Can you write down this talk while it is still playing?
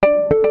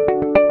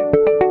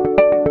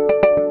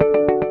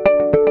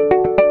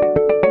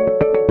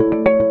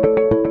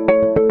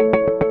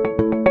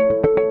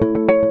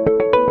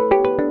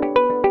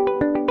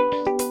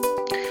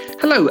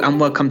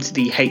welcome to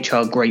the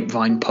HR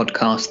Grapevine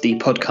podcast, the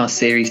podcast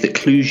series that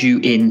clues you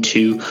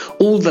into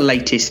all the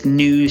latest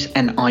news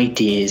and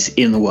ideas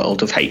in the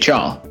world of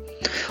HR.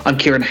 I'm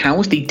Kieran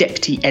Howes, the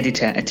Deputy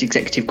Editor at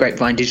Executive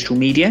Grapevine Digital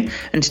Media,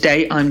 and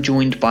today I'm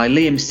joined by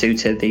Liam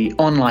Souter, the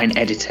Online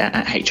Editor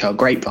at HR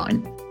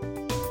Grapevine.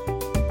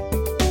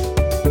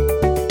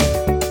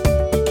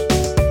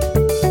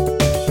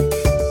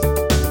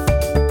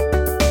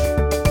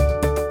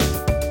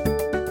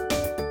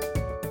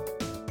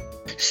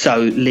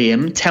 So,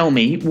 Liam, tell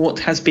me, what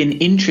has been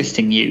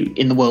interesting you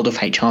in the world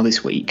of HR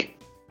this week?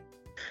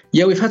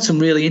 Yeah, we've had some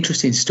really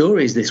interesting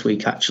stories this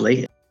week,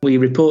 actually. We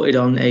reported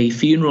on a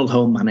funeral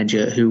home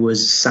manager who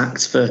was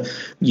sacked for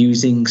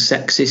using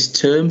sexist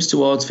terms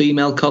towards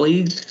female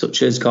colleagues,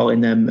 such as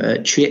calling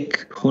them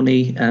chick,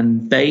 honey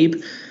and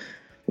babe.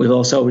 We've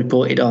also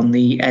reported on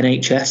the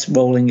NHS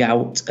rolling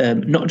out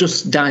not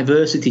just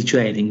diversity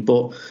training,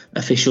 but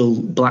official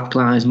Black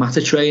Lives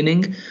Matter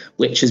training,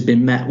 which has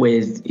been met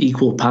with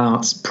equal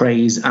parts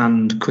praise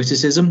and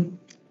criticism.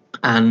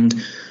 And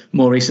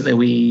more recently,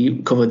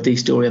 we covered the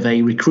story of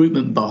a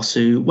recruitment boss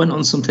who went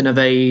on something of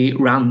a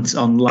rant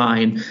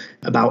online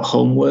about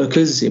home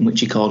workers, in which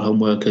he called home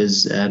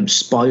workers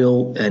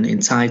spoiled and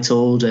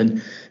entitled,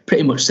 and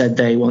pretty much said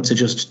they want to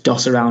just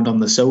doss around on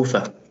the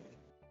sofa.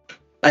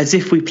 As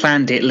if we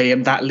planned it,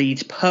 Liam, that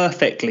leads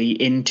perfectly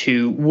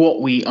into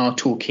what we are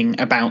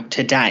talking about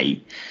today.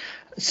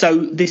 So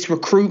this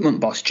recruitment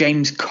boss,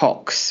 James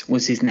Cox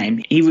was his name,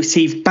 he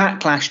received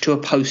backlash to a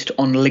post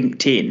on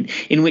LinkedIn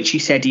in which he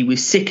said he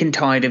was sick and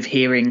tired of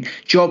hearing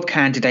job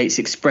candidates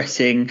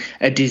expressing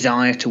a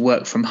desire to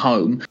work from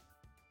home.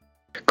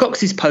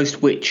 Cox's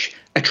post, which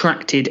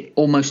attracted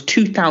almost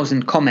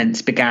 2,000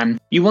 comments, began,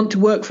 "You want to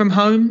work from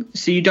home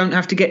so you don't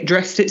have to get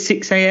dressed at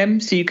 6 a.m,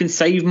 so you can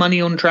save money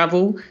on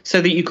travel,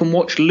 so that you can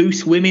watch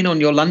loose women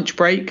on your lunch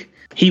break?"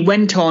 He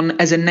went on,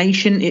 "As a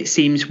nation, it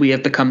seems we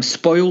have become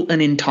spoiled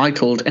and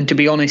entitled, and to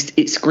be honest,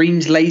 it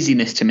screams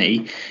laziness to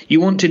me. You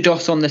want to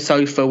doss on the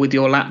sofa with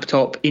your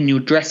laptop in your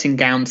dressing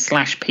gown /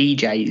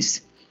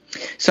 PJs.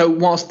 So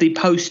whilst the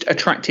post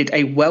attracted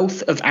a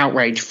wealth of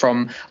outrage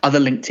from other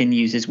LinkedIn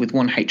users, with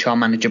one HR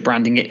manager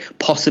branding it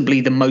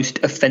possibly the most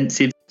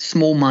offensive,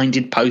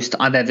 small-minded post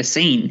I've ever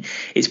seen,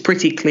 it's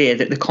pretty clear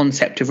that the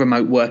concept of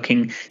remote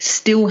working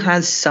still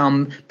has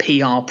some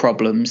PR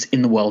problems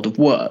in the world of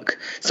work.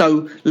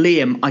 So,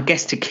 Liam, I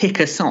guess to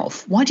kick us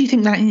off, why do you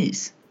think that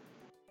is?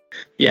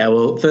 Yeah,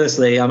 well,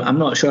 firstly, I'm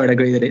not sure I'd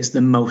agree that it's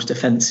the most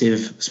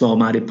offensive,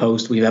 small-minded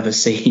post we've ever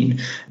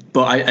seen,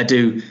 but I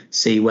do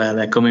see where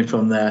they're coming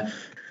from there.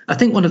 I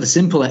think one of the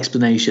simple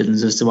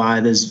explanations as to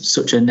why there's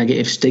such a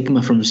negative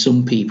stigma from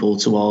some people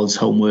towards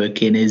home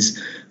working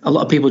is a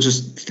lot of people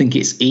just think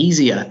it's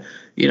easier.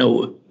 You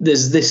know,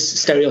 there's this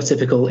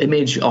stereotypical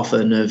image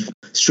often of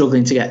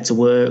struggling to get to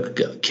work,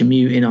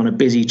 commuting on a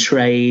busy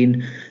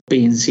train,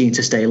 being seen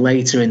to stay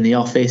later in the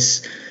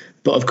office.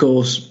 But of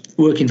course,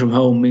 working from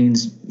home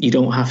means you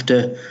don't have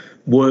to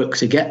work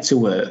to get to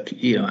work.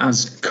 You know,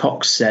 as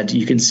Cox said,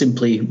 you can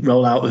simply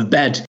roll out of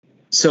bed.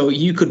 So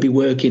you could be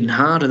working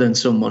harder than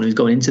someone who's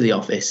going into the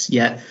office,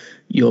 yet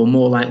you're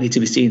more likely to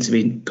be seen to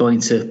be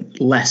going to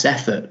less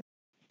effort.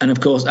 And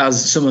of course,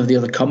 as some of the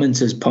other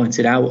commenters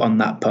pointed out on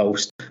that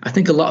post, I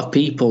think a lot of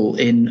people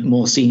in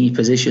more senior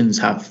positions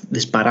have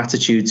this bad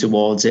attitude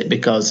towards it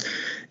because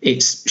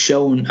it's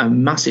shown a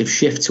massive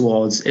shift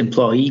towards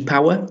employee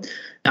power.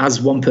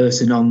 As one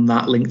person on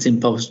that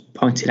LinkedIn post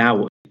pointed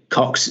out,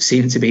 Cox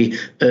seemed to be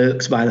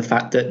irked by the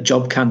fact that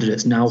job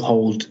candidates now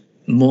hold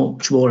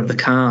much more of the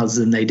cards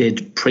than they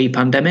did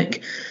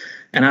pre-pandemic.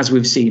 And as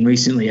we've seen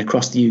recently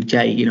across the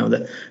UK, you know,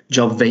 that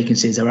job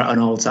vacancies are at an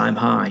all-time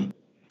high.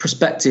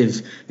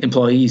 Prospective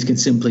employees can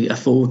simply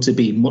afford to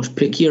be much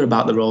pickier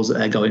about the roles that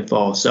they're going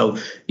for. So,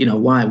 you know,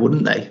 why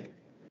wouldn't they?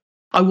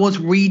 I was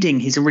reading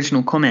his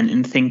original comment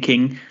and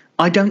thinking,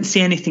 I don't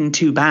see anything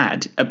too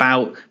bad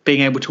about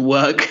being able to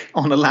work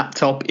on a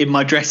laptop in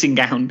my dressing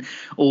gown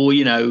or,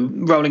 you know,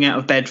 rolling out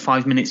of bed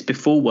 5 minutes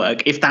before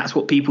work, if that's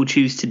what people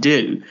choose to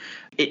do.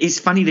 It's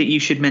funny that you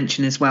should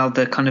mention as well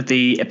the kind of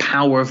the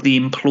power of the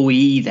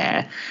employee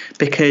there,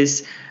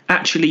 because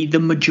actually the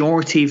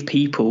majority of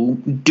people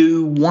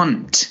do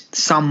want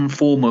some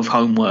form of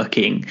home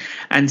working.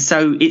 And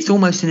so it's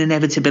almost an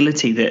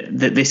inevitability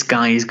that this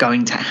guy is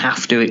going to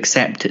have to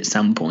accept at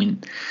some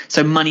point.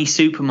 So Money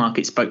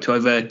Supermarket spoke to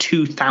over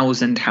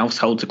 2,000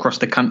 households across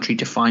the country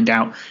to find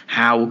out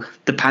how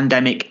the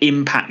pandemic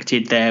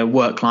impacted their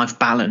work-life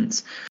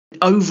balance.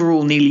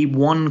 Overall, nearly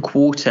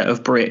 1/4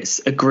 of Brits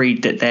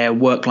agreed that their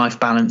work-life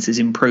balance has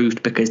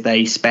improved because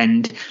they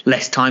spend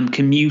less time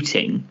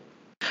commuting.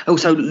 I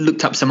also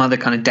looked up some other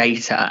kind of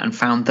data and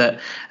found that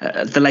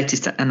the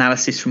latest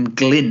analysis from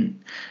Glint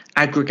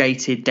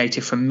aggregated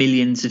data from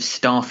millions of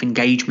staff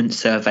engagement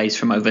surveys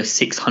from over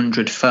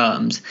 600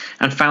 firms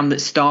and found that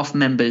staff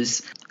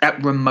members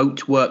at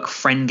remote work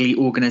friendly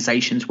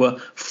organisations were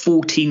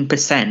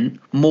 14%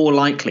 more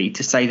likely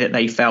to say that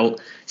they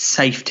felt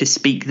safe to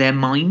speak their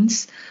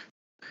minds.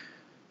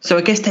 So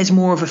I guess there's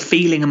more of a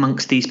feeling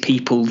amongst these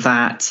people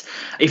that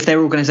if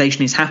their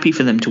organisation is happy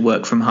for them to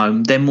work from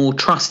home, they're more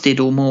trusted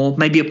or more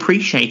maybe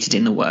appreciated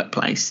in the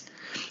workplace.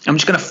 I'm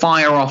just going to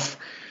fire off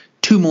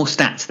two more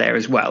stats there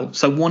as well.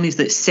 So one is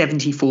that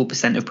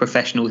 74% of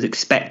professionals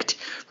expect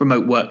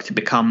remote work to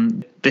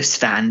become the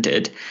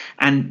standard,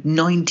 and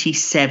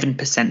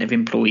 97% of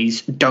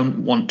employees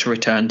don't want to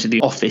return to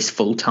the office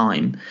full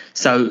time.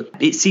 So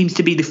it seems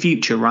to be the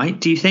future, right?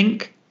 Do you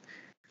think?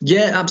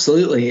 Yeah,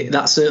 absolutely.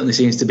 That certainly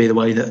seems to be the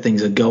way that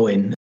things are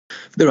going.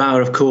 There are,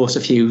 of course,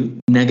 a few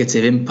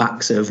negative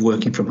impacts of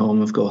working from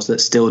home, of course, that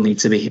still need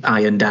to be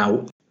ironed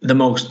out. The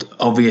most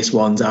obvious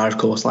ones are, of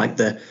course, like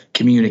the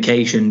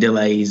communication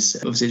delays.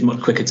 Obviously, it's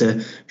much quicker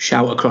to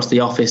shout across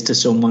the office to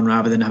someone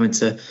rather than having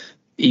to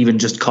even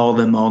just call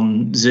them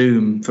on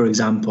Zoom, for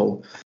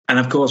example. And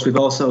of course, we've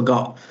also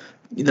got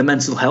the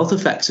mental health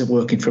effects of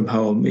working from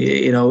home,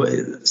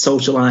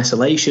 social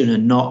isolation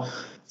and not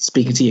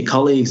speaking to your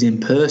colleagues in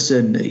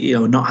person,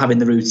 not having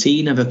the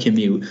routine of a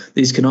commute.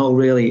 These can all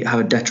really have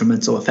a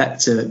detrimental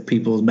effect to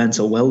people's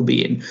mental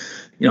well-being.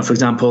 For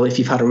example, if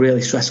you've had a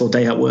really stressful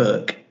day at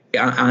work,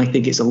 I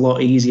think it's a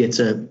lot easier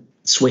to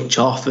switch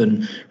off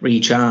and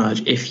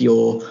recharge if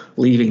you're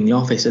leaving the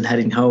office and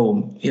heading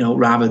home,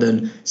 rather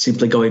than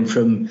simply going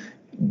from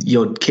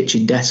your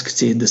kitchen desk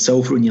to the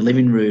sofa in your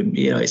living room.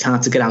 It's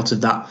hard to get out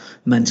of that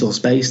mental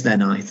space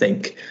then, I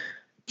think.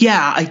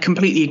 Yeah, I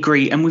completely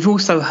agree. And we've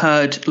also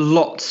heard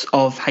lots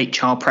of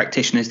HR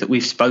practitioners that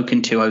we've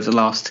spoken to over the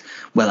last,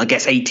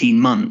 18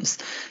 months,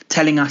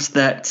 telling us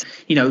that,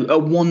 a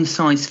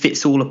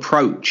one-size-fits-all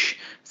approach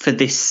for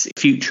this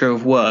future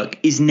of work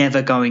is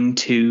never going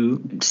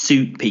to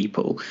suit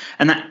people.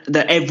 And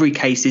that every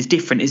case is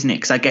different, isn't it?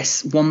 Because I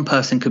guess one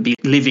person could be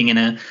living in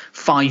a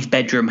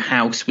 5-bedroom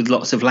house with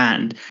lots of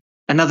land.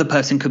 Another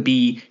person could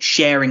be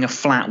sharing a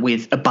flat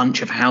with a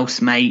bunch of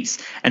housemates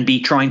and be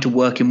trying to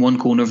work in one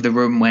corner of the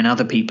room when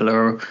other people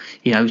are,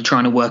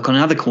 trying to work on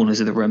other corners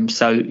of the room.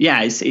 So,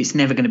 yeah, it's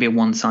never going to be a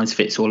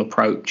one-size-fits-all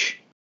approach.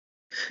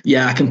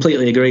 Yeah, I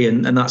completely agree.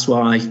 And that's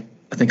why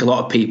I think a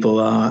lot of people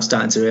are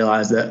starting to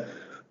realise that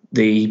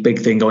the big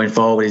thing going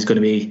forward is going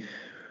to be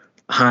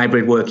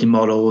hybrid working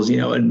models,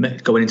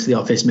 and going into the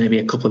office maybe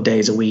a couple of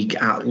days a week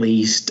at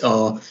least,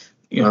 or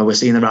we're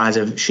seeing the rise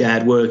of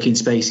shared working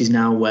spaces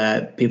now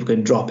where people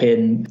can drop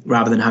in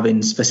rather than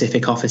having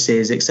specific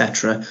offices,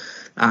 etc.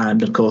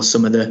 And of course,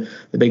 some of the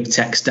big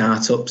tech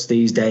startups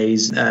these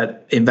days are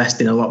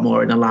investing a lot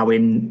more in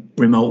allowing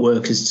remote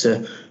workers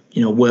to,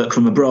 work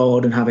from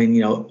abroad and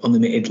having,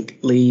 unlimited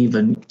leave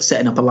and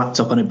setting up a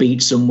laptop on a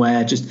beach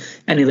somewhere, just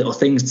any little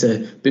things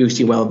to boost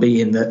your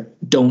well-being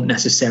that don't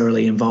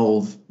necessarily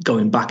involve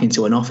going back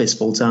into an office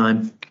full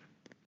time.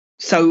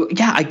 So,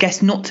 yeah, I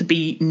guess not to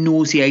be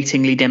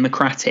nauseatingly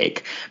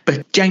democratic,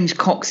 but James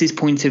Cox's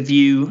point of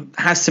view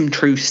has some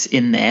truths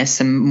in there,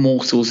 some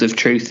morsels of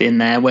truth in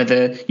there,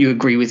 whether you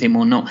agree with him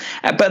or not.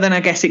 But then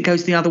I guess it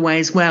goes the other way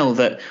as well,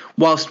 that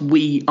whilst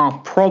we are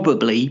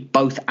probably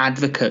both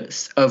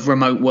advocates of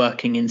remote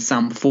working in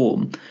some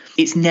form,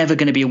 it's never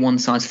going to be a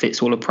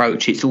one-size-fits-all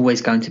approach. It's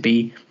always going to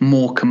be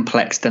more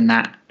complex than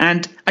that.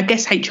 And I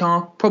guess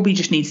HR probably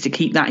just needs to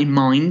keep that in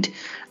mind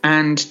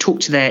and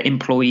talk to their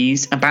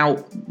employees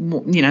about,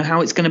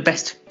 how it's going to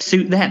best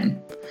suit them.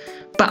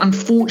 But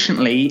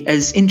unfortunately,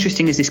 as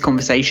interesting as this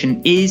conversation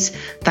is,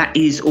 that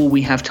is all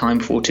we have time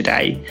for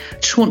today. I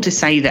just want to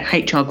say that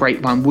HR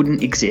Grapevine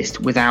wouldn't exist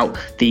without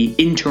the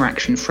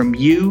interaction from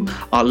you,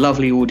 our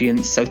lovely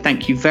audience. So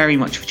thank you very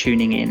much for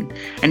tuning in.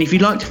 And if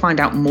you'd like to find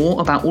out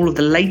more about all of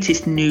the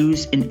latest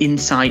news and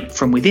insight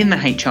from within the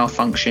HR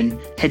function,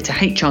 head to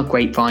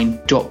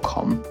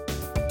hrgrapevine.com.